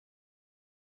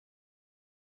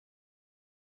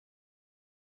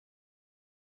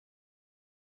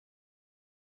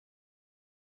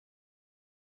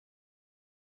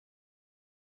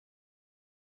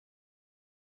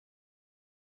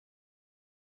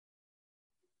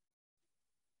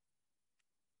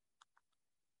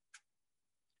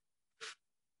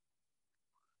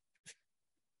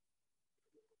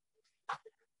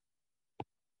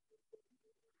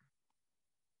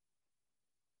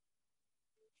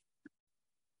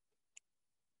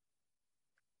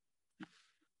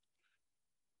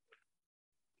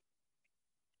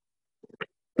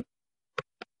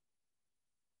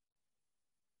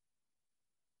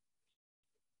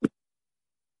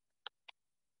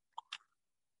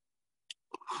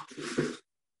Hi,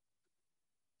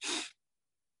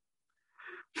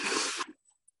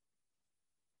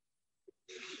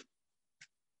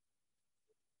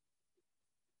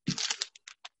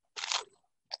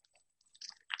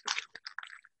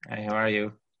 how are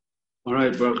you? All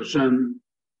right, Baruch Hashem.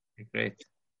 Great.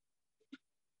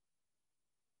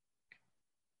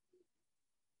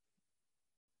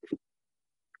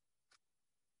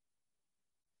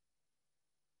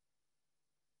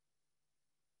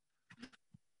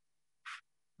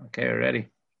 Okay, we're ready.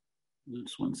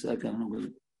 Just 1 second. I don't know whether...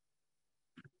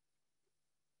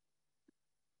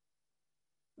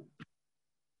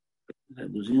 Did I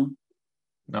lose you?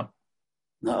 No.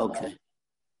 No, okay.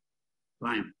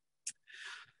 Fine.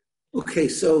 Okay,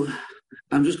 so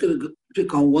I'm just going to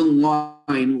pick on one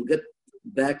line. We'll get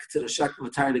back to the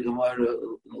Shachne the Gemara in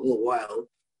a little while.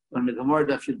 On the Gemara,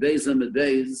 Daf Yud Beis Amud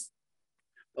Beis,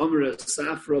 Omra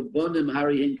Safra Bonim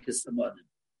Hari Hinkis Amanim.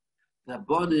 That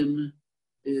Bonim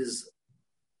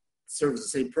serves the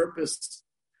same purpose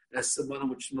as Samanim,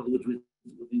 which would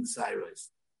mean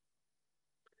Cyrus.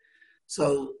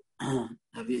 So,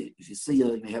 if you see,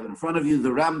 you may have it in front of you, the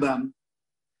Rambam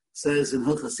says in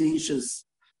Hilchas Ishus,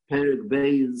 Perek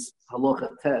Beis Halacha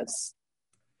Tes,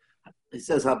 he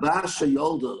says, Habasha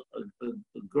Yolda,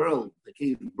 a girl that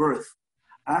gave birth,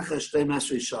 Acha Shtei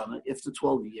Mesrei Shana, after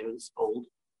 12 years old,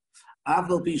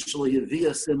 Aval Bishla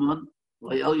Yevia Simon,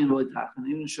 Iyun Loitachan,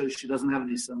 even though she doesn't have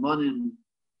any Simonim,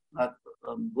 not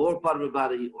lower part of her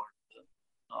body or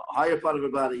a higher part of her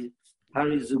body,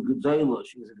 Hari is a Gedayla,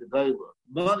 she's a Gedayla.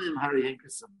 Monim Hari Henka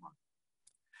Simon.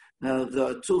 Now, there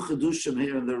are two Chedushim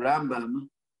here in the Rambam,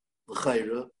 the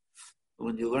Chayra.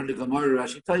 When you learn the Gemara,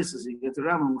 Rashi Taisus, you get the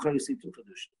Rambam, you see two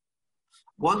Chedushim.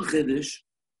 One Chedush,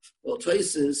 well,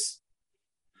 Taisus,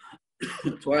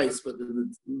 twice, but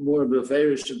more of a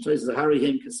Varish, and Taisus, the Hari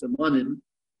Henka Simonim.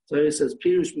 Taisus says,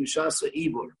 Pirush Mishasa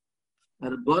Ibor.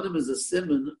 And the bottom is a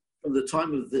simon from the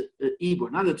time of the Ibor,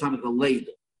 not the time of the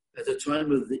Leda, at the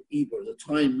time of the Ibor, the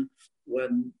time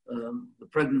when the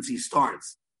pregnancy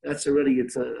starts. That's already,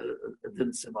 it's a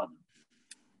din siman.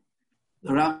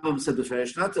 The Rambam said the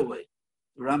Farish not the way.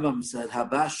 The Rambam said,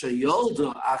 Habasha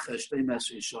Yolda Acha Shtei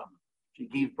Mesrei Shana. She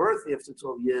gave birth after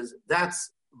 12 years.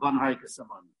 That's Ban Haika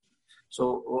Siman.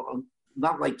 So,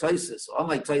 not like Taisus.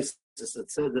 Unlike Taisus,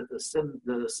 that said that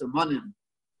the Simanim,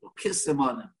 or Kiss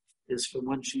Simanim, is from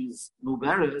when she's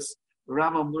Mubaris. The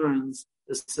Rambam learns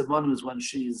the Simanim is when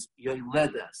she's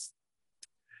Yoledes.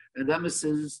 And that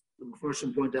says, the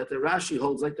Mepharshim point out that Rashi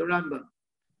holds like the Rambam.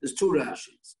 There's two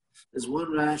Rashis. There's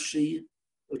one Rashi,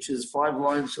 which is 5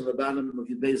 lines from the bottom of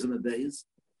Yud Beis Amud Beis.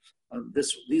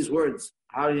 These words,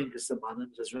 Hari and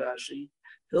Kesamanim, says Rashi,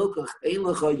 Hilkach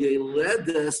Eilacha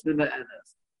Yeledes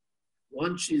B'Me'enes.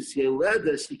 Once she's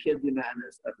Yeledes, she can't be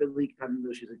Me'enes. I believe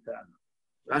she's a Tana.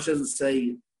 Rashi doesn't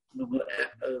say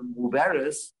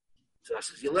Mubaris, so Rashi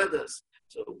says Yeledes.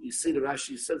 So we see the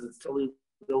Rashi says it's totally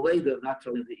the later, not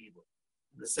totally the evil.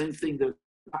 The same thing, the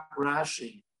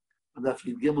Rashi, and if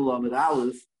you Gimel Amid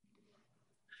Aleph,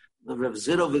 the Rav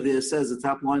Zid over there says the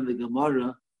top line of the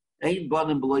Gemara, ain't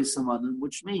Banim B'loi Samanim,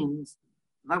 which means,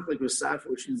 not like Rasaf,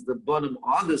 which means the Banim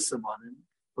are the Samanim,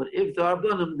 but if there are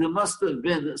Banim, there must have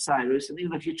been Cyrus, and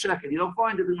even if you check it, you don't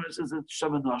find it, the Gemara says it's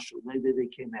Shamanashu, maybe they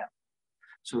came out.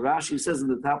 So Rashi says in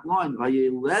the top line,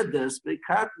 Vayeledes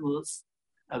Bekatnus,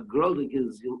 a girl that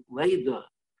gives later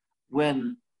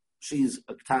when she's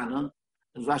a Ktana,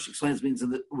 as Rashi explains, means in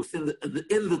the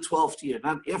 12th year,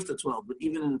 not after 12, but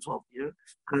even in the 12th year.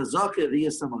 Chazaka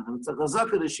v'yeh saman. It's a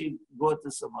chazaka that she brought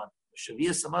to saman.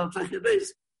 Shaviyah saman t'chid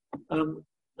beis.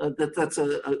 That's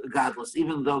a godless.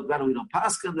 Even though God, we don't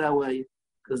paskin that way,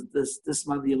 because this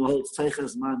man holds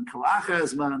teichas man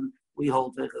kalachas man. We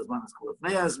hold teichas man as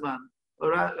kalafneas man.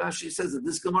 But Rashi says that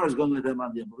this Gemara is going with them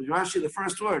on the But Rashi, the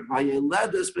first word,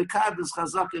 vayeledes bekadus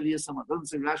chazaka v'yeh saman. Doesn't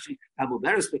say Rashi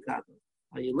hamuberes bekadus.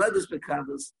 Vayeledes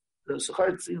bekadus. The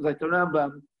Shachar seems like the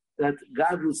Rambam that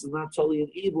godless is not totally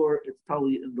in Ibor, it's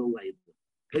totally in the Leib.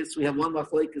 Okay, so we have one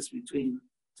machlekes between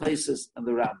Taisus and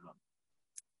the Rambam.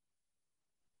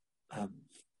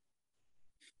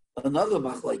 Another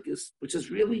machlekes, which is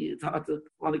really, it's hard to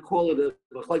want to call it a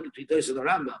machlekes between Taisus and the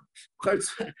Rambam. Of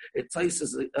course, it's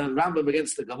Taisus Rambam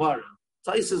against the Gemara.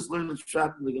 Taisus learns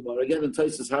Pshat in the Gemara again, and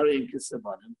Taisus Hari and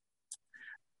Kisamanim.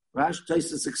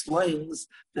 Taisus explains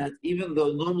that even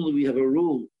though normally we have a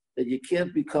rule that you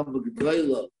can't become a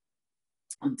G'dayla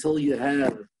until you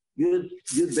have Yud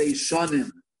Beis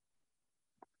Shanim,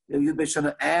 Yud Beis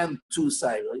Shanim and 2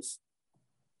 Cyrus,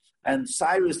 and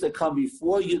Cyrus that come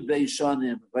before Yud Beis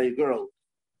Shanim by a girl.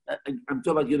 I'm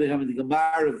talking about Yud Beis Shanim, the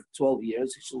Gemara of 12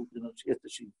 years.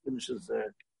 She finishes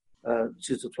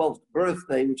She's the 12th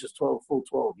birthday, which is 12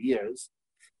 years.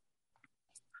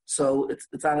 So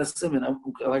it's on a simon.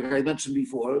 Like I mentioned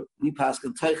before, we pass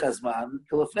in Teich Azman,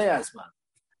 Kilafnei Azman.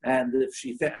 And if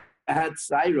she had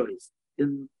thyroid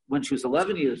when she was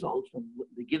 11 years old, from the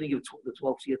beginning of the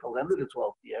 12th year till the end of the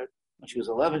 12th year, when she was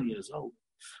 11 years old,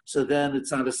 so then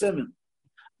it's not a simon.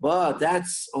 But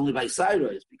that's only by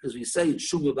thyroid, because we say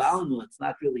it's Shuma Ba'alma, it's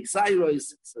not really thyroid,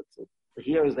 it's the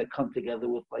hairs that come together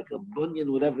with like a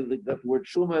bunyan, whatever that word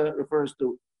Shuma refers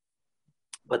to.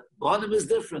 But Bonim is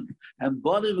different, and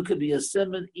Bonim could be a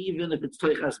simon even if it's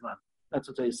Teich Azman. That's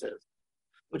what he says,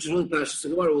 which is really Pashas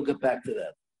Gemara. We'll get back to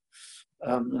that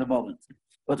in a moment.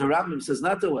 But the Rambam says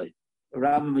not the way. The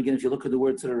Rambam, again, if you look at the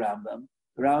words of the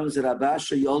Rambam said,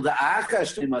 Abasha Yolda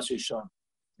Akash Nemashishon.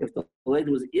 If the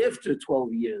lady was after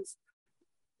 12 years,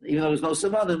 even though there's no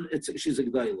Simonim, she's a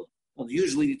Gdaila. Well,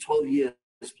 usually 12 years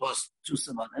plus 2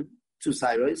 Simonim, 2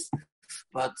 Sairos.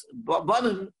 But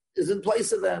Bonim is in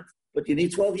place of that. But you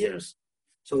need 12 years.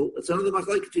 So it's another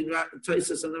machlok between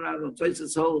Tosfos and the Rambam.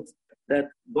 Tosfos holds that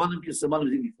Bonim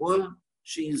Kisimonim before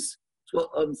she's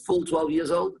full 12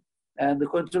 years old. And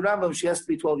according to Rambam, she has to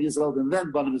be 12 years old, and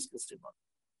then Bonim is Kisimonim.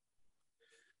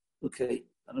 Okay.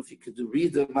 I don't know if you could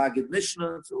read the Magid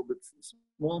Mishnah. It's a little bit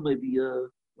small, maybe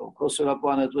go closer up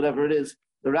on it, whatever it is.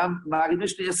 The Magid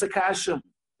Mishnah is a kasha.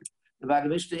 The Magid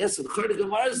Mishnah is the Chorda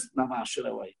Gemara is namash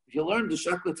away. If you learn the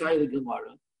Shachne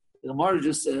Gemara, the Gemara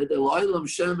just said, "Eloilam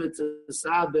shemet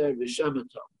saber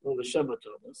v'shematom."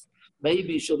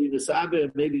 Maybe she'll be the saber,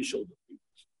 maybe she'll be.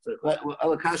 So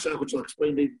Alakasha, which will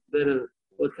explain better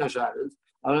what kasha is.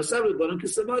 Alasaber bonim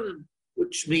kisamanim,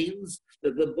 which means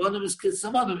that the bonim is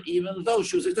kisamanim, even though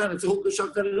she was a tana. It's a whole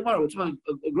Shachne Gemara, which means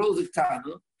a girl is a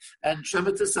tana, and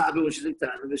shemet saber, which is a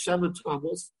tana,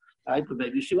 v'shematomos, right? But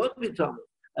maybe she won't be tana.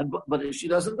 But if she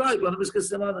doesn't die, bonim is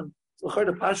kisamanim. So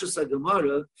the Pashas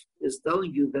Gemara is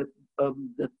telling you that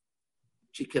that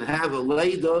she can have a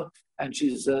leida and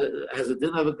she's has a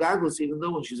din of a gaglos even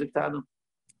though when she's a ktana.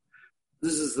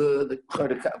 This is the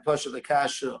Pasha the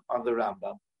Kasha on the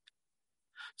Rambam.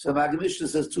 So Magid Mishnah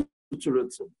says two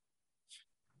terutzim.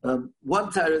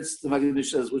 One teretz the Magid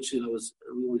Mishnah says, which we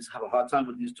always have a hard time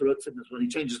with these terutzim, is when he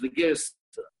changes the gears.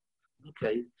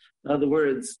 Okay, in other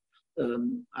words.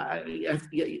 I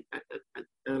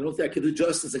don't think I can do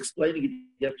justice explaining it.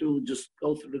 You have to just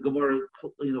go through the Gemara,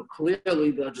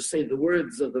 clearly. But I'll just say the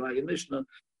words of the Magid Mishnah.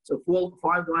 So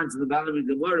 5 lines in the bottom of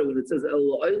the Gemara when it says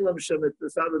El Oilam Shemet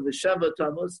Tesaba V'Shema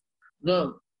Tamos.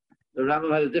 No, the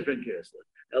Rambam had a different case.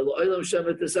 El Oilam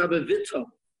Shemet Tesaba V'Tom.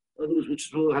 In other words, which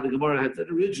is how the Gemara had said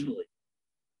originally.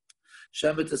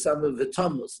 Shemet Tesaba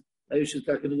V'Tomos. Maybe she's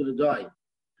not going to die.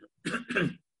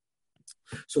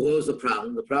 So what was the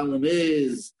problem? The problem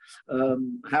is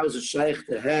how is it shaykh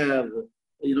to have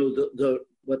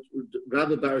what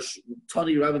Rabbi Bar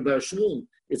Shmuel,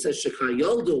 it says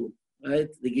Shechayoldu, right?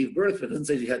 They gave birth. It doesn't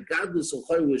say they had godless or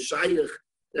Choy was shaykh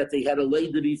that they had a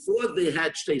lady before they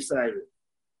had Shtei Sayros.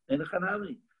 And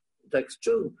Chanami, that's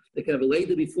true. They can have a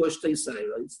lady before Shtei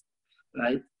Sayros,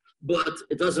 right? But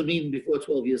it doesn't mean before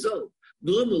 12 years old.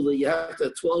 Normally, you have to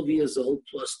have 12 years old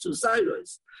plus 2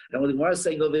 Sayros. And what the Gemara is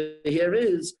saying over here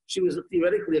is she was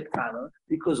theoretically a Kana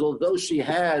because although she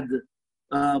had,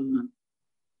 so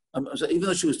even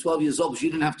though she was 12 years old, she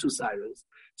didn't have 2 Sayros.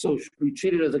 So we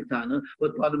treated her as a Kana,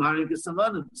 but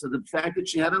so the fact that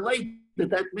she had a late,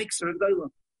 that makes her a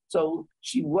Gdaila. So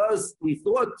we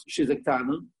thought she's a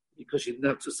Kana because she didn't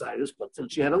have 2 Sayros, but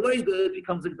since she had a late, it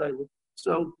becomes a Gdaila.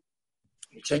 So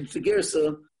you change the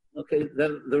Gersa. Okay,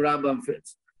 then the Rambam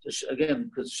fits. So again,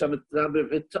 because Shemet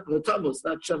V'Tomos,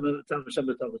 not Shemet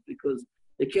Tomos, because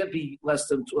it can't be less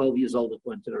than 12 years old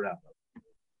according to the Rambam.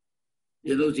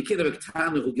 You can't have a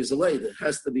Ketana who gives a lady. It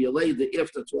has to be a lady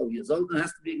after 12 years old, and it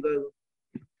has to be a Gdaila.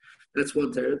 That's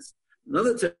one teretz.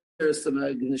 Another teretz the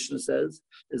Magid Mishnah says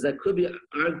is that could be, this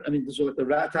is what the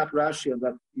top Rashi on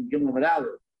that Gimel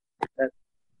Aleph, that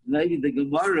maybe the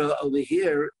Gemara over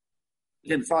here.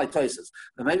 Again, 5 Tosfos.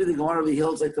 And maybe the Gemara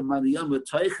holds like the Maniyam, but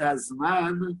Teich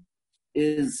Hazman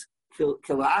is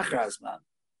Kila'ach Hazman.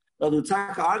 Now, the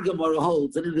Taka our Gemara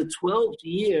holds that in the 12th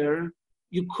year,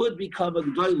 you could become a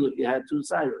Gdoil if you had 2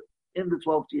 Sayros. In the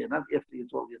 12th year, not after you're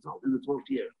 12 years old, in the 12th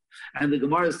year. And the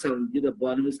Gemara is telling you that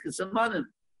Bonim is Kisamanim.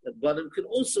 That Bonim can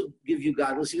also give you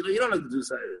godless. You don't have to do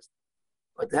Sayros.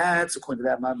 But that's according to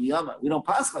that Maniyam. We don't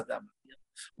pass like that Maniyam.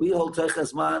 We hold Teich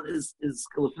Hazman is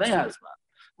Kilafnei Hazman.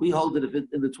 We hold that if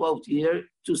in the 12th year,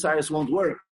 2 Sayros won't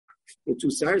work. If 2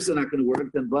 Sayros are not going to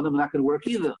work, then Bonim are not going to work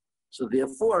either. So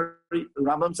therefore, the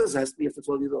Rambam says it has to be after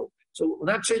 12 years old. So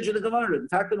we're not changing the Gemara.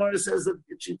 The Gemara says that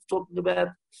she's talking about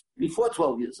before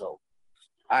 12 years old.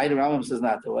 The Rambam says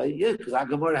not the way. Yeah, because our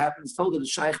Gemara happens told the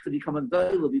shaykh to become a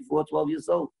doila before 12 years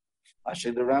old. I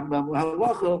say the Rambam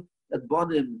halacha that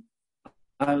bonim,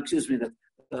 that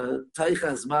Taich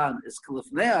Azman is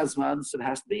Kalifnei Azman, so it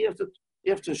has to be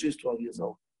after she's 12 years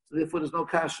old. So therefore, there's no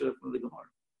kasha from the Gemara.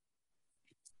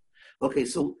 Okay,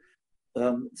 so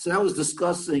I was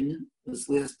discussing this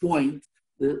last point.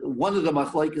 One of the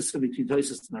machlokes between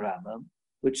Tosfos and the Rambam,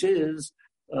 which is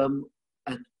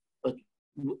at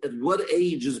what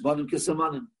age is Banim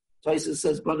Kisamanim? Tosfos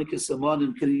says Banim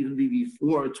Kisamanim can even be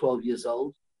before 12 years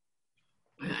old.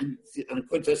 And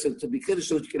according to Tosfos, to be Kiddush,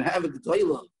 you can have a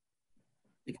G'dayla.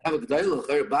 You can have a G'dayla,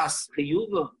 her Bas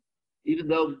Chiyuva, even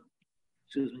though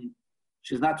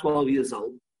she's not 12 years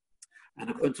old. And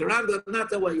according to Rambam, not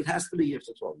that way. It has to be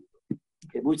after 12 years old.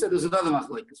 Okay, but we said there's another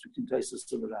machlokes between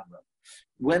Tosfos and the Rambam.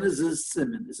 When is this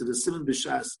simon? Is it a simon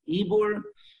b'shas ibor,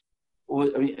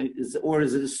 or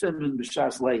is it a simon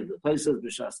b'shas leida? Tosfos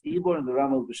b'shas ibor and the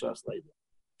Rambam b'shas leida.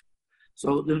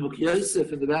 So the Mukhi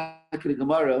Yosef in the back of the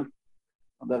Gemara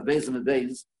on the Beis and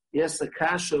Beis, yes, a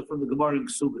kasha from the Gemara in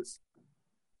Ksubas.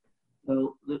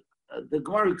 Now the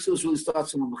Gemara in Ksubas really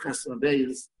starts from Meches and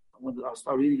Beis. I'll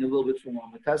start reading a little bit from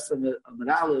Meches and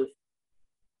Aleph.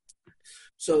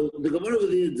 So the Gemara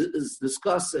is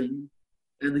discussing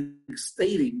and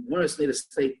stating, Gemara has made a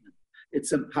statement.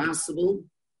 It's impossible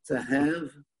to have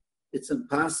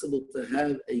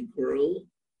a girl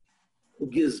who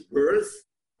gives birth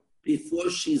before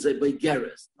she's a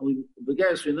begeres.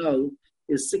 Begeres, we know,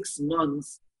 is 6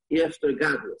 months after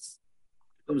gadlus.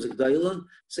 Becomes a gdaila.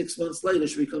 6 months later,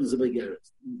 she becomes a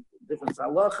begeres. Different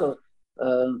halacha,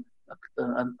 a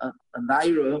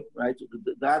naira, right?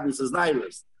 The gadlus is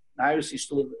nairas. Nairas, she's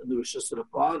still in the rishus of the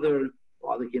father.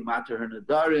 Father came after her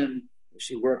nadarim. If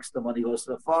she works, the money goes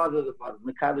to the father. The father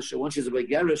mekadosh. Once she's a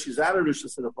begeres, she's out of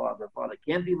rishus of the father. The father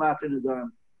can't be after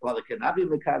nadarim. The father cannot be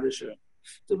mekadosh.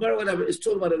 So, whatever is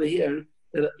talking about over here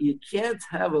that you can't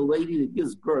have a lady that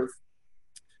gives birth.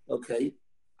 Okay,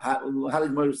 how the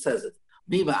Gemara says it.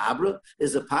 Mima Abra,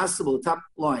 is it possible? Top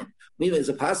line. Mima, is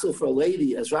it possible for a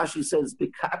lady, as Rashi says,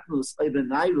 bikatnus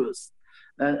ebenairus,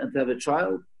 and to have a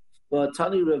child? But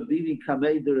Tani Rav Bibi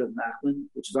Kameider of Nachman,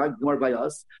 which is argued more by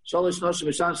us. Shalosh Noshim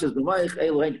Mishan says b'mayich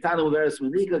Elohein Ktanu Uveres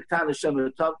Menika Ktanu Shem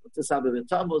Tisabe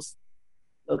V'Tamus.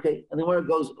 Okay, and the word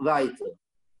goes Vaita.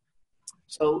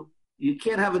 So you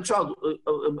can't have a child,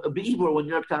 a beibor when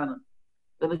you're Ktana.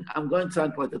 Then I'm going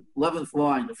to like the 11th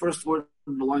line. The first word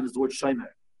in the line is the word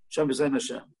Shemer. Shemer Zayim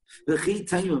Hashem. The Chi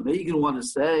Tayim. Maybe you're going to want to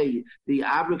say the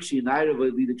Abrik Shinaira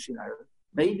V'Lidik Shinaira.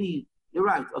 Maybe you're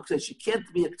right. Okay, she can't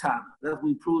be a Ktana. That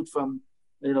we proved from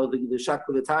the Shachne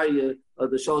the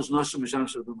Shalosh Noshim Misham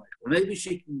Shabbat. Maybe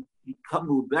she can become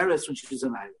Uberes when she's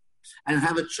an Ira and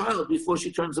have a child before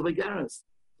she turns a Begeres.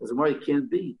 As a Mari can't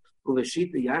be.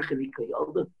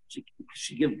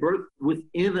 She give birth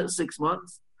within 6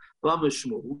 months. There's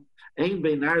only, and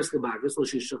the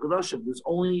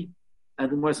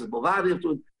Gemara says,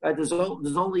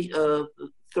 there's only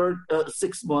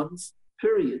 6 months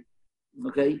period.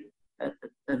 Okay,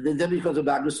 and then becomes a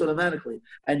bagus automatically,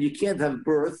 and you can't have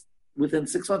birth within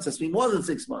 6 months. That's more than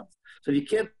 6 months. So you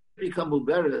can't become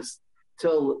uberes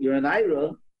till you're an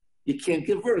ira. You can't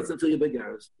give birth until you're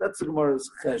begeres. That's the Gemara's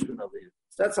cheshbon over here.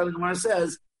 So that's how the Gemara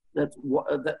says that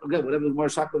again, whatever the Gemara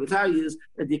Shachne is,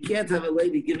 that you can't have a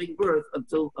lady giving birth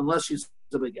unless she's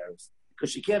a begeres,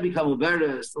 because she can't become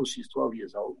uberes till she's 12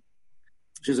 years old.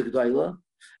 She's a gedayla,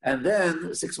 and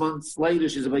then 6 months later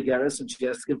she's a begeres and she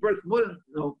has to give birth. More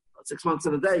than 6 months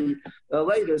and a day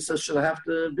later, so she'll have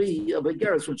to be a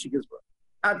begeres when she gives birth.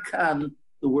 Ad kan,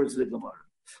 the words of the Gemara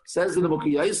says in the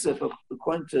Mukhi Yosef,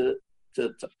 according to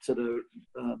the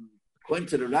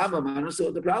Rambam, I don't know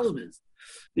what the problem is,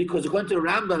 because according to the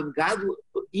Rambam,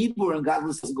 Ibur and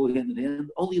Gadlus doesn't go hand in hand.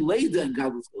 Only Leda and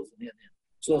Gadlus goes hand in hand.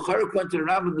 So according to the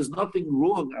Rambam, there's nothing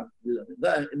wrong.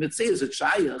 It says it's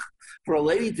shayach for a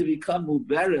lady to become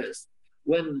muberes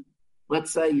when,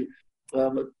 let's say,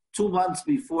 2 months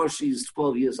before she's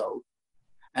 12 years old,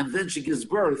 and then she gives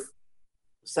birth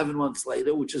 7 months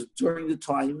later, which is during the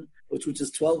time which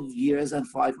is 12 years and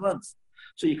 5 months.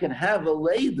 So you can have a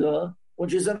leda when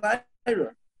she's an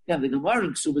ira. Again, the Gemara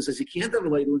in Ksuba says you can't have a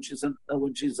leda when she's an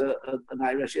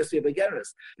ira. She has to be a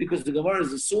begeres, because the Gemara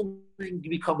is assuming you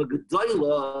become a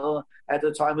gedola at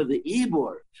the time of the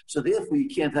ibor. So therefore, she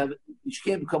can't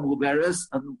become a begeres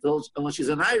unless she's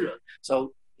an ira.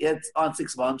 So yet on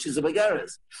 6 months she's a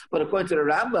begeres. But according to the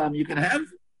Rambam, you can have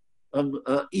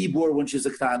ibor when she's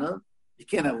a ktana. You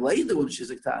can't have leda when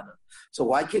she's a ktana. So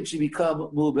why can't she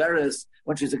become muberes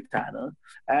when she's a ktana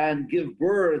and give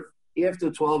birth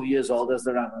after 12 years old, as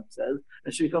the Rambam says,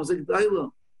 and she becomes a gdaila,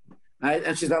 right?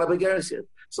 And she's not a begeres yet.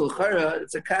 So Chara,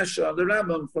 it's a kasha on the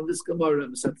Rambam from this Gemara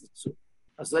in the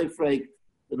as I fragt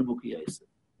the Nemuki Yosef.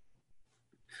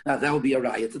 Now that would be a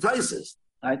raya to Taisus,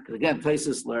 right? Because again,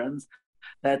 Taisus learns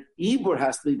that Ibor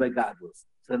has to be by Gadlus.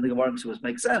 So then the Gemara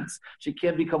makes sense. She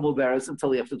can't become Uberis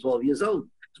until after 12 years old.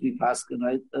 So we pass,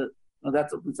 right?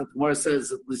 That's what the Gemara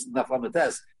says, at least in Naflamates,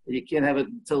 that you can't have it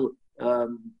until,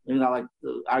 like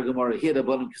our Gemara here, the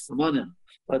Bonim Kisamanim.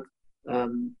 But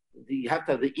you have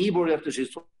to have the Ibor after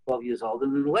she's 12 years old,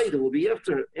 and then later will be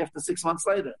after 6 months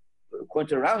later. According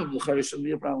to Rambam, the Chara shouldn't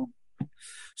be a problem.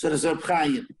 So there's Reb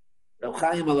Chaim. Reb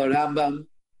Chaim al Rambam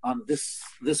on this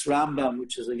Rambam,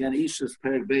 which is again Ishus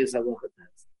Perek Beis Halacha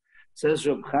Tes. Says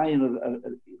Reb Chaim of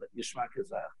Yishmak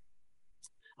Hazar.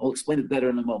 I'll explain it better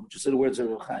in a moment. Just say the words of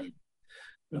Reb Chaim.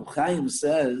 Reb Chaim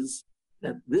says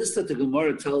that the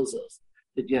Gemara tells us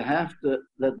that you have to,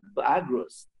 that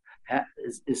Ba'agros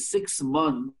is 6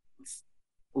 months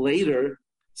later.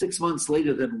 6 months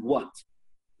later than what?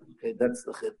 Okay, that's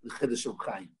the Chiddush of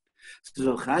Chaim.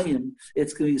 So Chaim,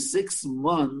 it's going to be 6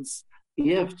 months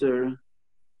after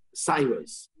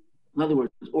Cyrus. In other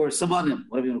words, or Samanim,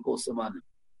 whatever you want to call Samanim.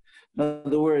 In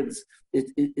other words,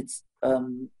 it's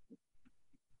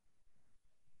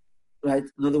right.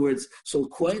 In other words, so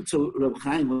according to Reb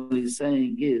Chaim, what he's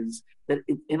saying is that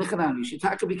in Echanami,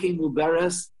 Shitaka became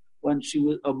Mubaras when she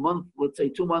was a month, let's say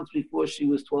 2 months before she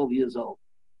was 12 years old,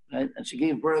 right? And she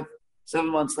gave birth 7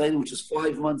 months later, which is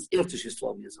 5 months after she's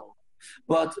 12 years old.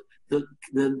 But the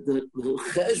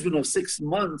cheshbon of 6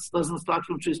 months doesn't start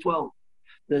from she's 12.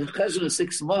 The cheshbon of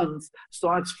 6 months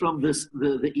starts from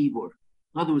the Ibor.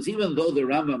 In other words, even though the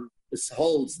Rambam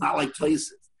holds, not like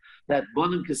Taisus, that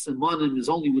Bonim Kisimonim is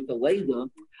only with the Leda,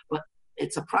 but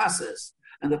it's a process.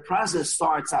 And the process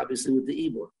starts, obviously, with the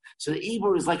Ibor. So the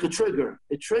Ibor is like a trigger.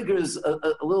 It triggers a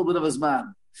little bit of a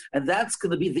Zman. And that's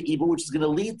going to be the Ibor, which is going to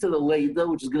lead to the Leda,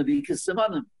 which is going to be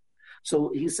Kisimonim.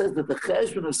 So he says that the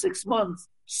cheshbon of 6 months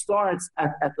starts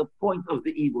at the point of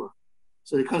the Ibor.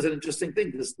 So it becomes an interesting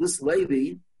thing. This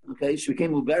lady, okay, she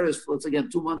became Uberis, let's again,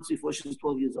 2 months before she was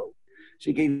 12 years old.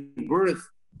 She gave birth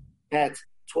at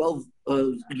 12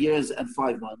 years and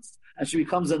 5 months. And she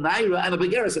becomes a Naira and a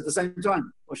Begeris at the same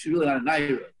time. Well, she's really not a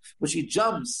Naira. But she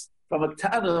jumps from a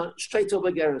Tana straight to a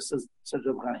Begeris, says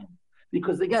Reb Chaim.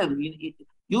 Because again,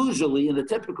 usually in the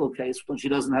typical case, when she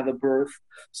doesn't have a birth,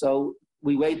 so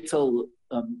we wait till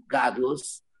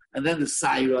Gadlus, and then the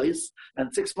Cyrus,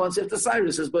 and 6 months after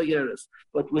Cyrus is Begeris.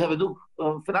 But we have a new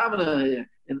phenomena here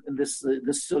in this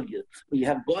sugya. You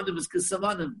have Bonim is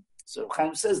Kisamanim. So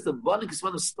Chaim says the Bonim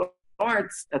Kisamanim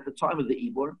starts at the time of the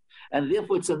Ibor, and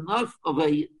therefore it's enough of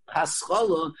a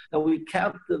haschala that we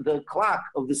count the clock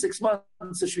of the 6 months,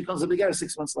 so she becomes a Begeris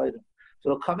 6 months later.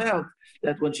 So it'll come out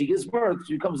that when she gives birth,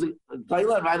 she becomes a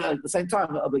Daila right at the same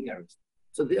time a Begeris.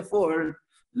 So therefore,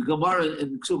 the Gemara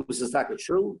in Ksubas is not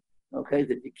true. Okay,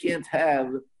 that you can't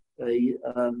have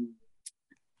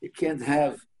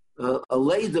a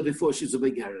Leda before she's a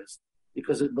Begeris,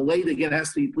 because the Leda again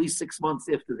has to be at least 6 months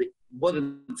after more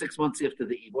than 6 months after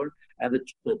the Ibor, and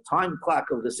the time clock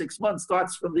of the 6 months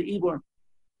starts from the Ibor.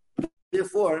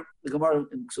 Therefore, the Gemara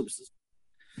in Ksubas is.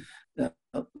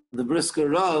 The Brisker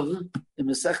Rav in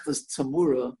Masechtas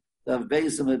Tzamura, the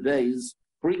Beis and Beis,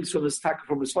 brings from his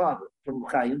father, from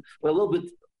Chaim, with a little bit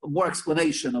more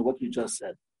explanation of what you just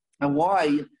said. And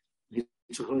why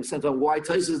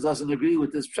Taisus doesn't agree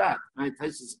with this pshat. Right?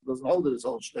 Taisus doesn't hold it as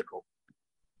whole shtickle.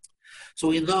 So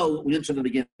we mentioned in the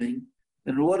beginning,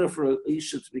 in order for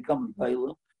Isha to become a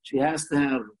Baila, she has to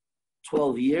have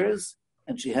 12 years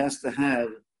and she has to have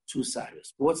 2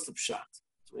 Cyrus. But what's the pshat?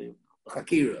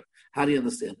 Chakira. How do you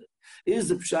understand it? Is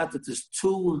the pshat that there's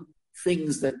 2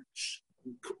 things that,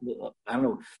 I don't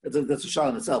know, that's a shah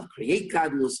in itself, create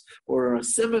godless or a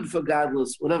simon for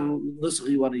godless, whatever nusach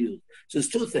you want to use. So there's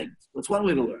 2 things. That's one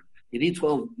way to learn. You need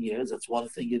 12 years, that's one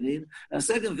thing you need. And the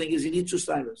second thing is you need 2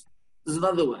 Cyrus. There's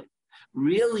another way.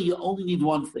 Really, you only need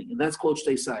one thing, and that's called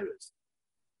Shtei Cyrus.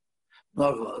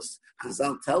 Because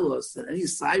Chazal tell us that any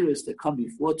Cyrus that come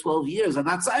before 12 years are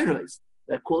not Cyrus.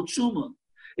 They're called Shuma.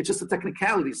 It's just a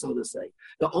technicality, so to say.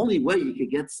 The only way you can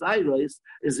get Cyrus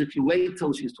is if you wait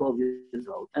till she's 12 years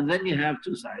old, and then you have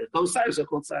 2 Cyrus. Those Cyrus are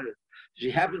called Cyrus.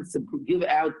 She happens to give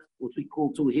out what we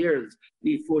call 2 years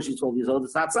before she's 12 years old.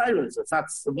 It's not Cyrus. It's not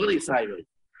somebody Cyrus.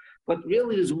 But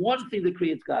really, there's one thing that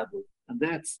creates Gadol, and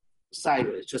that's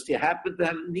Cyrus. Just you happen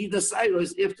to need a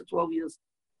Cyrus after 12 years.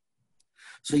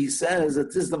 So he says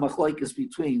that this is the machlokes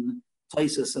between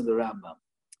Taisus and the Rambam.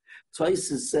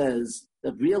 Taisus says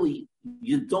that really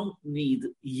you don't need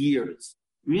years.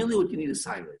 Really what you need is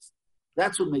Cyrus.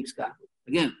 That's what makes Gadol.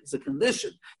 Again, it's a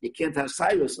condition. You can't have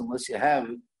Cyrus unless you have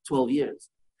 12 years.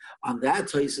 On that,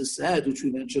 Tosfos said, which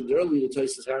we mentioned earlier,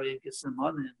 Tosfos Harei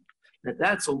Kisamanim,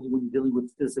 that's only when you're dealing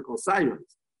with physical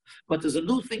Cyrus. But there's a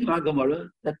new thing in Gemara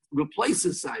that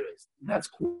replaces Cyrus. That's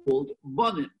called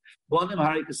Bonim. Bonim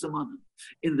Harei Kisamanim.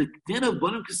 In the din of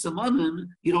Bonim Kisamanim,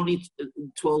 you don't need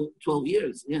 12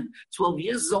 years. Yeah. 12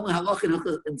 years is only halach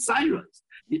in Cyrus.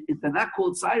 They're not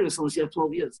called Cyrus unless you have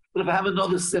 12 years. But if I have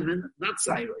another simon, not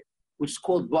Cyrus, which is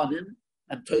called Bonim,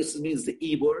 and Tosfos means the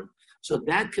Ibor, so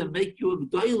that can make you a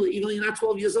G'dayla even though you're not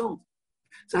 12 years old.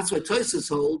 So that's why Tosfos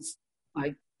holds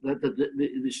like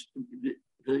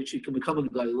that she can become a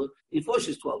G'dayla before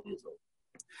she's 12 years old.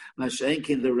 Mashenk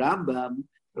in the Rambam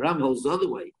holds the other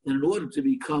way. And in order to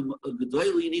become a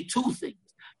G'dayla, you need two things.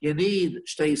 You need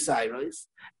Shtei Cyrus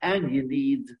and you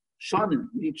need Shanim.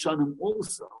 You need Shanim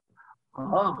also.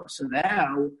 So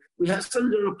now we have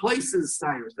something that replaces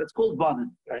Cyrus. That's called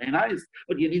Banim. Very nice.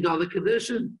 But you need other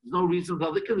condition. There's no reason the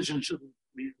other condition shouldn't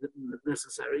be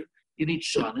necessary. You need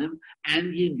Shanim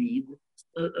and you need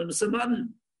Samanim.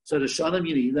 So the Shanim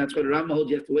you need, that's why the Rambam holds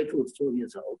you have to wait till it's 12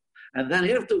 years old. And then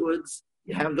afterwards,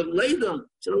 you have the Leda.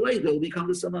 So the Leda will become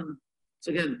the Samanim.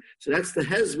 So again, that's the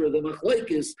Hezbollah, the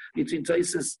Machlokes between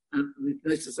Tosfos and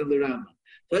the Rambam.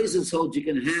 Tosfos holds you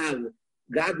can have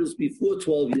godless before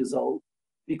 12 years old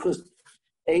because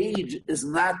age is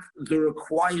not the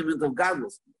requirement of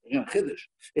godless. Chiddush.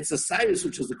 It's the Cyrus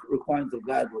which is the requirement of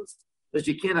godless. But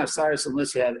you can't have Cyrus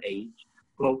unless you have age.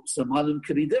 Well, Samanim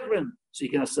could be different. So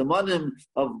you can have Samanim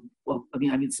of,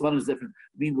 Samanim is different.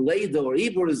 Leda or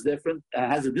Ibor is different,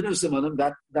 has a din of Samanim,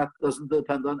 that doesn't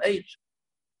depend on age.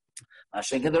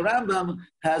 Mashenk and the Rambam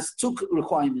has two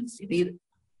requirements. You need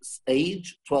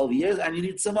age, 12 years, and you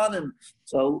need Samanim.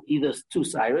 So either two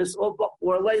Cyrus or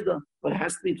Leda, but it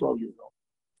has to be 12 years old.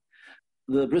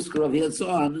 The Brisker of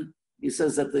Yevamos, he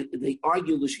says that they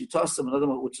argue the Shitasim, another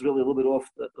one, which is really a little bit off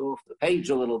the page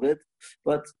a little bit,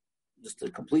 but just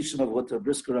the completion of what the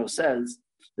Brisker says,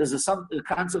 there's a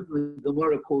concept in the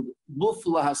Gemara called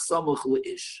Mufla HaSamuch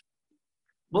L'Ish.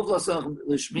 Mufla HaSamuch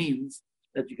L'Ish means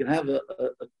that you can have a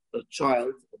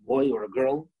child, a boy or a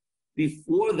girl,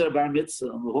 before their bar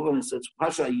mitzvah. And the Chuvah says,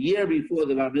 Pasha, a year before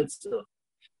the bar mitzvah,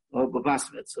 or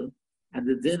bas mitzvah. And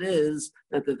the din is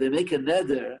that if they make a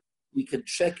neder, we can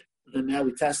check them now,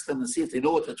 we test them and see if they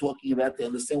know what they're talking about, they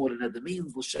understand what a neder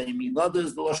means, l'shem mean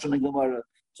others, the Lashon Gemara.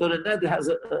 So the neder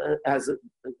has a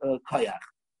kayach.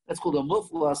 That's called a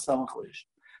mufla samach lish.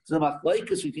 So the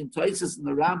machlokes between Tosfos and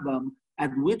the Rambam,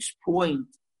 at which point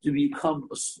to become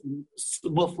a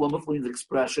mufla means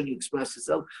expression, you express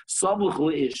yourself, samach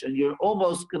lish, and you're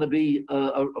almost going to be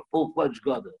a full-fledged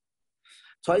gadol.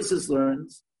 Tosfos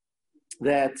learns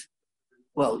that,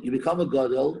 you become a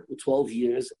gadol with 12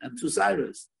 years and 2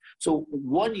 Cyrus. So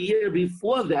 1 year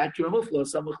before that, you're a mufla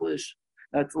samach lish.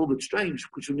 That's a little bit strange,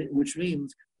 which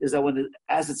means is that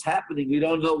as it's happening, we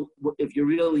don't know if you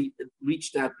really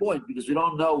reach that point because we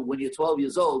don't know when you're 12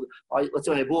 years old. Let's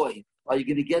say, boy, are you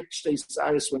going to get Shtei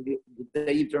Cyrus the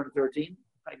day you turn 13?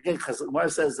 Again, Gemara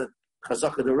says that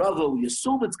Chazaka the Rava, we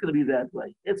assume it's going to be that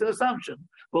way. It's an assumption.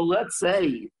 But let's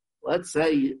say,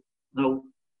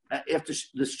 after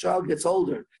this child gets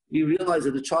older, you realize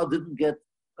that the child didn't get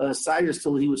Cyrus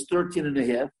till he was 13 and a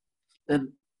half,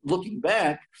 then looking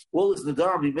back, all this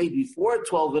Nadarim he made before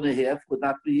 12 and a half would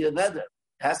not be a Neder. It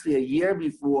has to be a year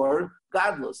before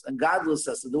Godless, and Godless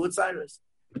has to do with Cyrus.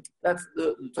 That's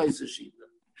the Tosfos Shita.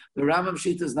 The Rambam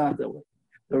Shita is not that way.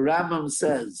 The Rambam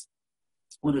says,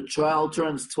 when a child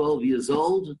turns 12 years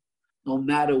old, no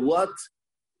matter what,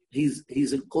 he's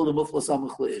called a Mufla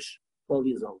Samach L'Ish, 12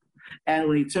 years old. And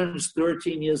when he turns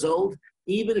 13 years old,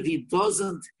 even if he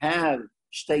doesn't have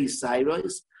Shtei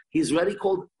Cyrus, he's already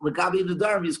called Lagabi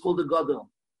Nadarim. He's called a Gadol.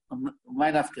 I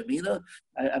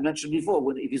mentioned before,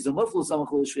 if he's a Mufla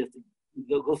Samach L'Ish, we have to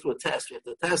go through a test. We have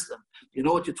to test him. You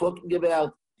know what you're talking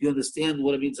about? Do you understand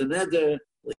what it means a neder?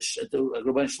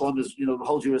 Rabbi Shalom is,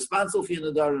 holds you responsible for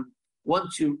your nadarim.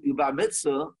 Once you bar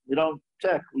mitzvah, we don't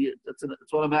check. It's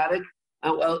automatic.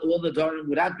 All nadarim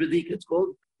without bedika, it's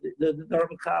called the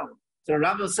nadarim kal. So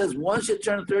Rambam says once you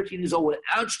turn 13 years old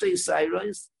without Shtei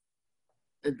Cyrus,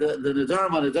 the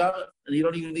nadarim on nadarim, and you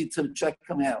don't even need to check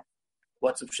them out.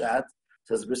 What's a pshat?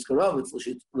 Says Briskarov, it's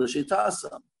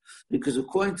l'shitasam, because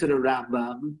according to the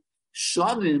Rambam,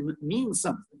 shanim means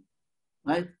something,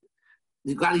 right?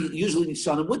 You got to usually need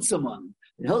shanim with someone.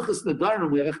 In Hilchos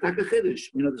Nadarim, we have a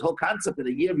chiddush. This whole concept that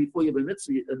a year before you have a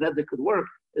mitzvah, a neder could work,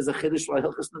 is a chiddush by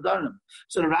Hilchos Nadarim.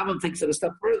 So the Rambam takes it a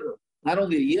step further. Not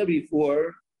only a year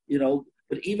before,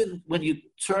 but even when you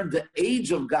turn the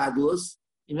age of godless,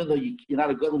 even though you're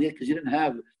not a gadol yet because you didn't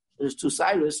have there's 2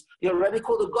 Cyrus, you're already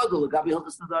called a gadol, a gabi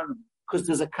Hilchos Nadarim, because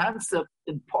there's a concept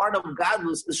in part of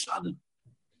godless is shanim.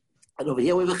 And over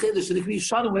here we have a chiddush, and it can be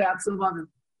shana without tzilmanim.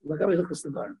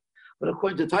 But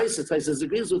according to Taisa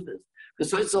agrees with this.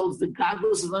 Because Taisa holds the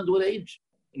godless is not to do with age.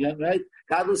 Again, right?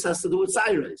 Godless has to do with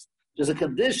Cyrus. There's a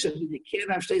condition that you can't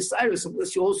have Shtei Cyrus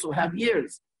unless you also have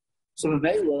years. So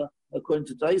Mamela, according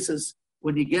to Taisa,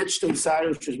 when you get Shtei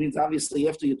Cyrus, which means obviously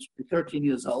after you're 13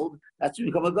 years old, that's when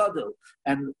you become a gadol.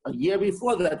 And a year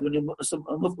before that, when you're a some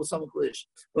Klish.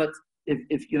 But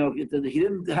if he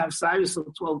didn't have Cyrus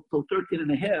till 13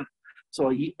 and a half, so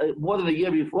more than a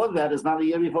year before that is not a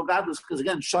year before godless, because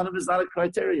again, Shanim is not a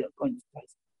criteria according to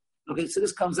Taisa. Okay, so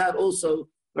this comes out also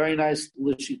very nice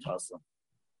Lishitasa.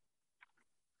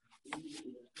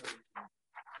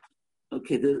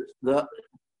 Okay, the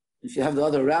if you have the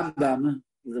other Rambam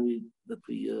that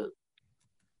we in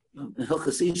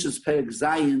Hilchos Ishus Perek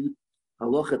Zayin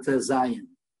Halacha Te Zayin,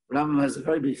 Rambam has a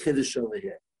very big chiddush over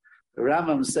here. The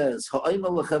Rambam says Ha'omer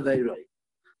L'Chaveiroi.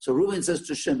 So Reuven says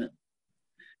to Shimon,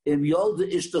 Im Yolda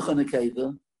Ishtucha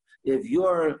Nekeva, if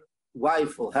your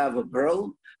wife will have a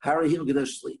girl, Harihim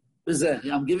Gedashli.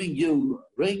 I'm giving you a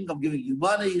ring, I'm giving you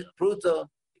money, pruta,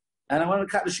 and I want to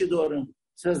kaddish your daughter.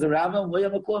 Says the Rambam,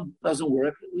 doesn't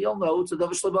work. We all know it's a davar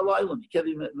shlei b'laylam. You can't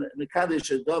be mekadesh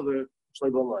a davar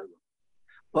shlei b'laylam.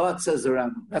 But says the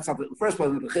Rambam, that's not the first part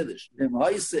of the chiddush.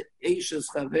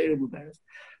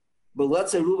 But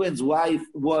let's say Reuven's wife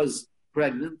was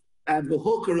pregnant, and the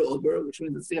hooker uber, which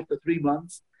means it's after 3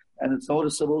 months, and it's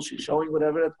noticeable, she's showing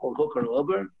whatever, it's called hooker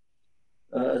uber.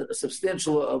 A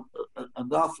substantial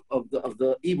enough of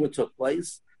the Ibur took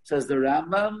place, says the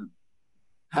Rambam,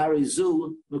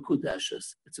 Harizu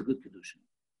Mekudeshes. It's a good kedushin.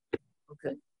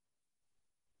 Okay.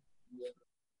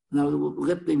 Now we'll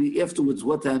get maybe afterwards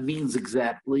what that means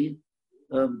exactly.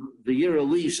 The year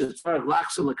Elish, as far as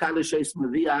Lachsel Lakalishes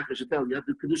Maviach, I should tell you have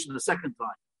the kedushin the second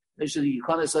time. Actually, you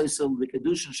can't say some the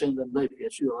kedushin shem them like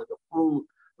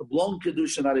a blown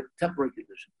kedushin, not a temporary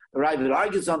kedushin. The Ravid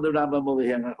argues on the Rambam over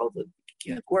here, and I hope that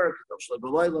can't work.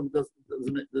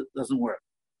 Doesn't work.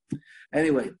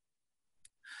 Anyway,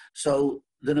 so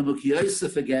the Nemuk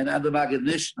Yosef again and the Magid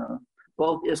Mishnah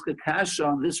both ask a kasha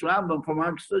on this Rambam from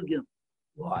our Sugim.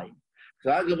 Why?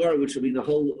 Because our Gemara, which will be a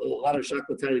lot of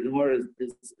Shaklatari Gemara,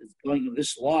 is going in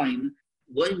this line.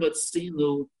 Right?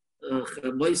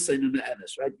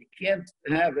 You can't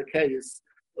have a case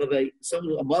of a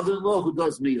mother-in-law who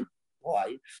does miyah.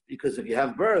 Why? Because if you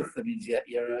have birth, that means you're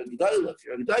a gedailah. If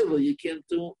you're a gedailah, you can't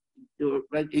do.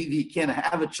 You can't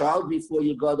have a child before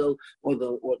you gadol, or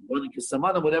one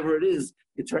kisamana, whatever it is.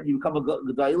 You become a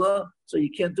gedailah, so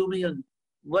you can't do me. And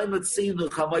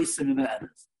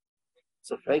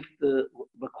so,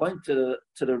 according to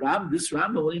the Ram, this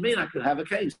Rambam, what do you mean? I could have a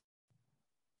case.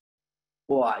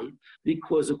 Why?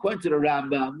 Because according to the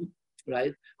Rambam,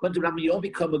 right? According to the Rambam, you don't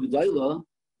become a gedailah.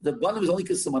 The bottom is only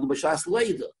kisamana b'shas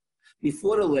leida.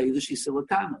 Before the lady, she's still a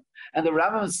tana. And the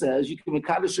Rambam says you can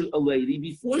mekadosh a lady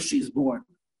before she's born.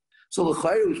 So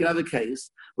l'chayr, we can have a case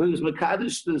where he was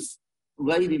mekadosh this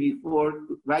lady before,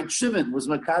 right? Shimon was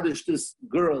mekadosh this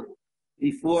girl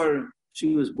before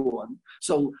she was born.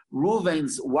 So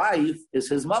Reuven's wife is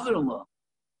his mother-in-law.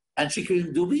 And she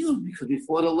can do miyun, because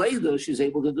before the lady, she's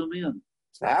able to do miyun.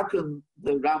 So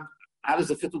how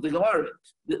does it fit with the Gemara?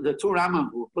 The two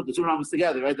Rambam, we'll put the two Rambams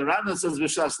together, right? The Rambam says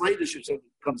V'shas later she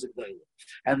becomes a G'dayla.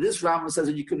 And this Rambam says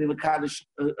that you can be Mekadosh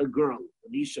a girl,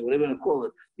 an Isha, whatever you want to call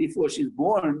it, before she's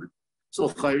born. So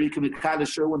you can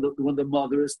Mekadosh her when the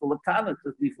mother is still a Tana,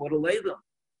 before the later.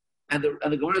 And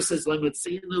the Gemara says,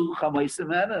 L'metzinu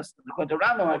Chamaisim Anas. And according to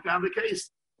Rambam, I found the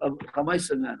case of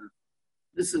Chamaisim Anas.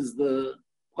 This is the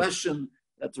question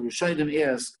that the Rishonim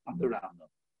ask on the Rambam.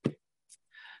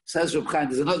 Says Reb Chaim,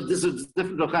 this is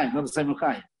different Reb Chaim, not the same Reb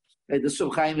Chaim. Okay, this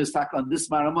Reb Chaim is talking on this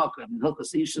Maramaka, in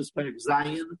Hilchos Ishus Perek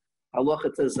Zayin, Halacha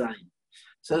Te Zayin.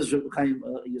 Says Reb Chaim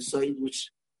Yisoid,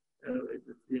 which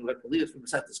you have to leave it from the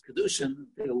Satis Kedushin,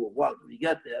 take a little while when you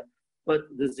get there, but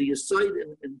there's the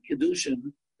Yisoid in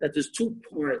Kedushin that there's two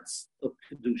parts of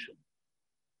Kedushin.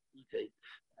 Okay,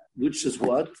 which is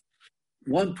what?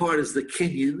 One part is the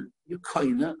Kinyan,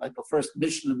 Yukaina, like the first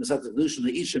mission in the Satis Kedushin,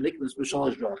 the Isha Niknas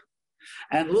B'Shalosh Drach.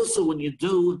 And also, when you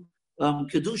do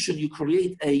kedushin, you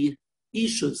create a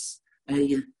ishus,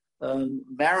 a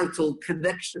marital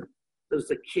connection.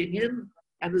 There's a kinyan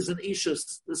and there's an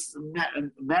ishus, this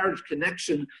marriage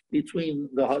connection between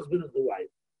the husband and the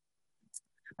wife.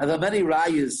 And there are many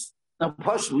rayas. Now,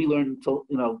 Pashto, we learn to,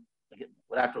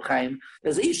 without Chaim,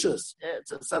 there's ishus. Yeah,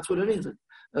 that's what it means.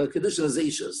 Kedushin is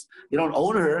ishus. You don't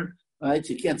own her, right?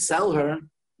 You can't sell her.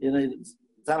 It's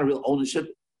not a real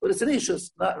ownership. But it's an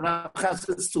ishus.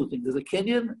 It's two things. There's a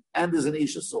Kenyan and there's an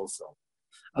ishus also.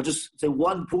 I'll just say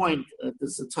one point.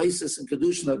 There's a Taisis and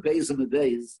Kedushin of Beis and the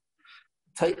Beis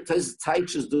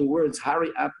Taiches the words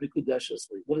Hari at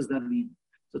Mikudeshesly. What does that mean?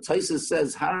 So Taisus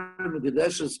says Hari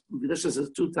Mikudeshes has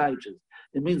two taiches.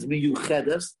 It means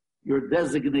miyuchedes, you're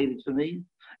designated to me,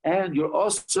 and you're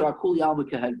also akul yalma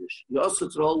kehegdish. You're also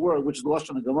to the whole world, which is the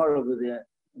Lashon and Gemara over there,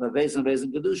 the Beis and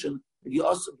Kedushin. You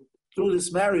also through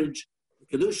this marriage,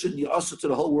 Kedushin, you're also to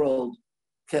the whole world.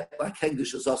 Like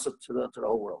Hegdish is also to the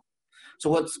whole world. So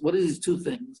what are these two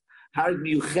things? Harid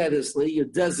miyuchedesly, you're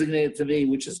designated to me,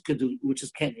 which is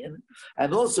Kenyan,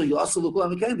 and also you also look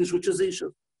on the Hegdish, which is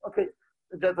Isha. Okay,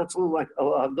 that's a little like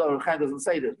Reb Chaim doesn't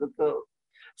say this, but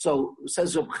so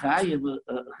says Reb Chaim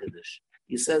Chiddush.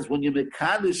 He says when you make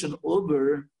Kaddish and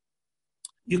Uber,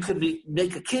 you can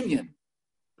make a Kenyan.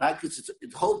 Right?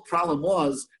 The whole problem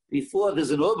was before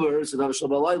there's an Uber, it's a Davish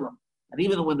Shabbalaylam. And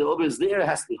even when the Uber is there, it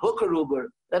has to be hooker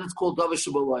Uber, then it's called Davish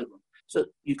Shabbalaylam. So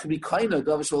you can be kind of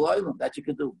Davish Shabbalaylam, that you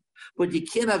can do. But you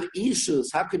can't have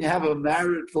issues. How can you have a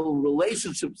marital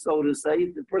relationship, so to say,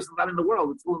 if the person's not in the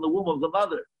world, it's still in the womb of the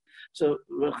mother. So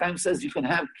Reb Chaim says you can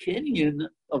have kinyan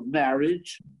of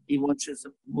marriage, even when she's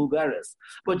muberes.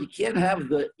 But you can't have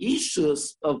the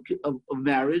issues of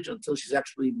marriage until she's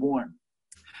actually born.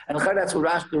 And that's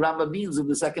what the Rambam means in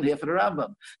the second half of the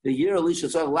Rambam. The year Elisha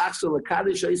said, whatever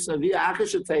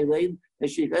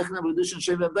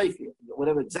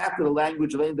exactly the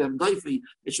language of Ein Daifi,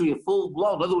 it should be a full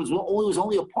blown. In other words, it was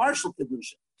only a partial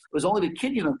Kedushin. It was only the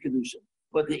kinyan of Kedushin.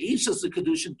 But the Ishus of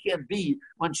Kedushin can't be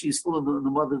when she's still in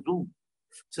the mother's womb.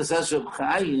 So says Reb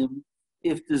Chaim,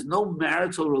 if there's no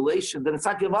marital relation, then it's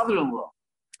like your mother-in-law.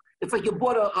 It's like you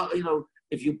bought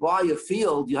if you buy a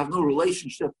field, you have no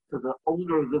relationship to the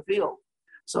owner of the field.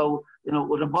 So,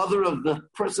 with the mother of the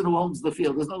person who owns the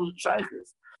field, there's no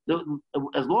shaykhs.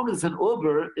 As long as it's an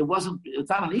Uber, it's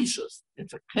not an Ishus.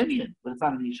 It's a Kenyan, but it's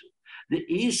not an Ishus. The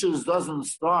Ishus doesn't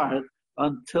start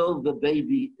until the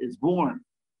baby is born.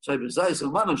 So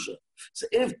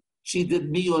if she did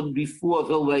Miyun before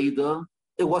the Leda,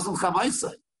 it wasn't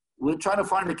Chamaisai. We're trying to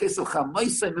find a case of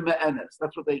Chamaisai Mima'enes.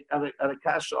 That's what they had a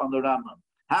kasha on the Rambam.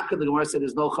 How can the Gemara say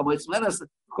there's no Chamaisai Mima'enes?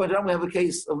 According to Rambam, we have a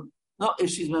case of, no,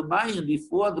 if she's Mimayin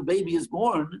before the baby is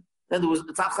born, then it's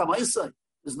not Chamaisai.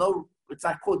 It's not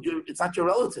your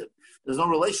relative. There's no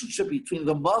relationship between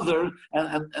the mother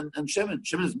and Shimon.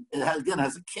 Shimon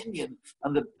has a kinyan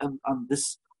on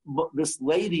this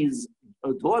lady's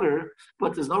daughter,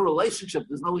 but there's no relationship.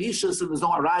 There's no ishus and there's no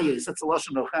arayas. That's a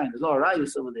lashon of Chaim. There's no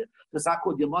arayas over there. That's not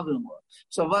called your mother-in-law.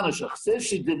 So Vanashach says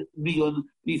she did miyun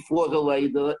before the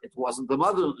Leda. It wasn't the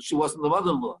mother. She wasn't the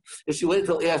mother-in-law. If she waited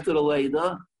till after the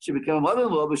Leda, she became a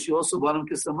mother-in-law, but she also bought him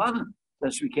kisamanim.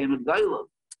 Then she became a gailah.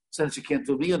 So she can't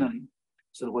do miyun anymore.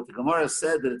 So what the Gemara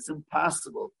said that it's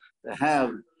impossible to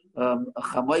have a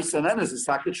chamais and enes is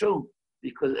true.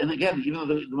 Because, and again, even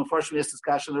though the Mefarshim has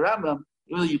discussion in the Rambam,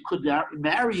 even though you could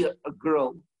marry a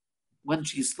girl when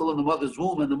she's still in the mother's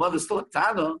womb and the mother's still a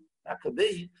Tana, that could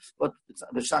be, but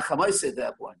it's not Chamaisai at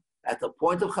that point. At the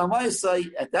point of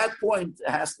Chamaisai, at that point, it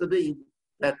has to be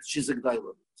that she's a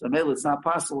Gdaila. So, Mela, it's not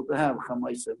possible to have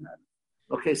Chamaisai.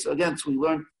 Okay, so again, so we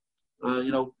learned,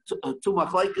 two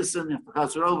machlaikas in the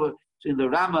Chazer over between the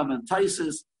Rambam and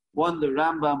Taisus. One, the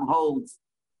Rambam holds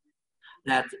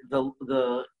that the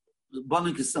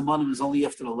Banik Samanim is only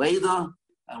after the Leda,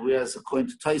 and whereas according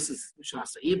to Taisus,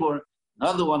 Shasa Ibor.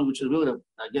 Another one, which is really,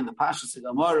 again, the Pashas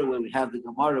Gemara, where we have the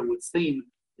Gemara with theme,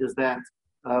 is that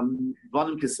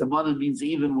Banik Samanim means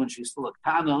even when she's still a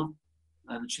Kana,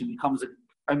 and she becomes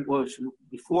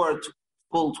before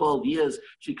full 12 years,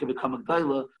 she can become a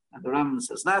Gaila, and the Rambam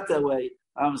says not that way.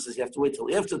 The Rambam says you have to wait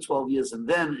till after 12 years, and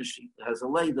then if she has a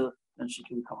Leda, then she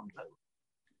can become a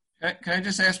Gaila. Can I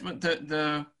just ask what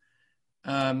the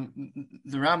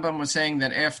Rambam was saying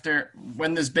that after,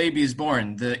 when this baby is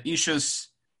born, the Ishus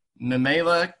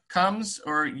Memela comes,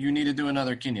 or you need to do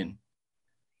another kinyan?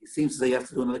 It seems that you have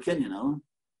to do another kinyan, no?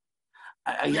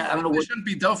 I don't know what... It shouldn't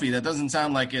be Dofi. That doesn't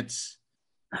sound like it's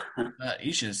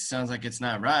Ishus. Sounds like it's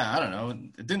not right. I don't know.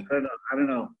 It didn't... I don't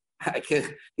know.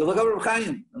 You look over Reb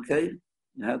Chaim, okay?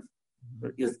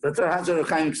 That's how Reb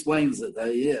Chaim explains it.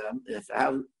 If I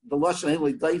have the Lashon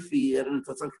like Daifi,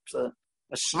 it's like a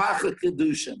shvacha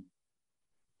kedushin.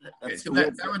 Okay, so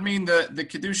that would mean the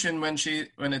kedushin when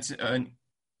it's an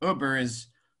uber is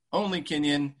only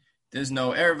kinyan. There's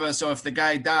no erva. So if the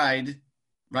guy died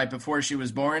right before she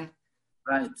was born,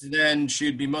 right, then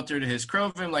she'd be mutter to his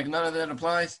krovim. Like none of that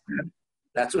applies.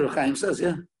 That's what Chaim says.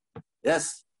 Yeah,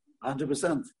 yes,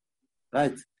 100%.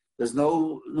 Right. There's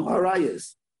no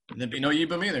harayas. There'd be no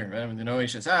yibum either. Right? No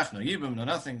ishasach, no yibum, no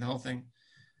nothing. The whole thing.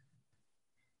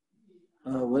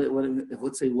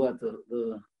 Let's say what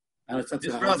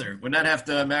his brother would not have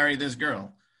to marry this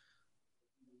girl.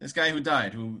 This guy who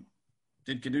died, who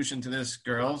did kedushin to this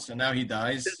girl, so now he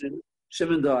dies.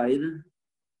 Shimon died.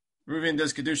 Reuven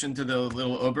does kedushin to the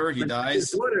little uber, he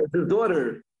dies. His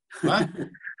daughter. What?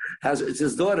 It's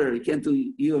his daughter. He can't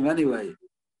do Iyun anyway.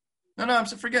 No,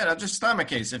 forget. I'll just start my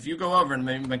case. If you go over and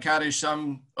maybe Makadish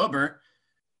some uber,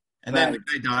 and then the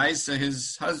guy dies, so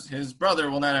his brother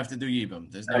will not have to do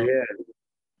Yibum. There's no.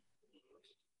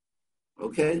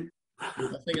 Okay.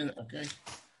 Okay.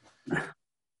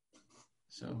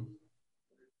 So.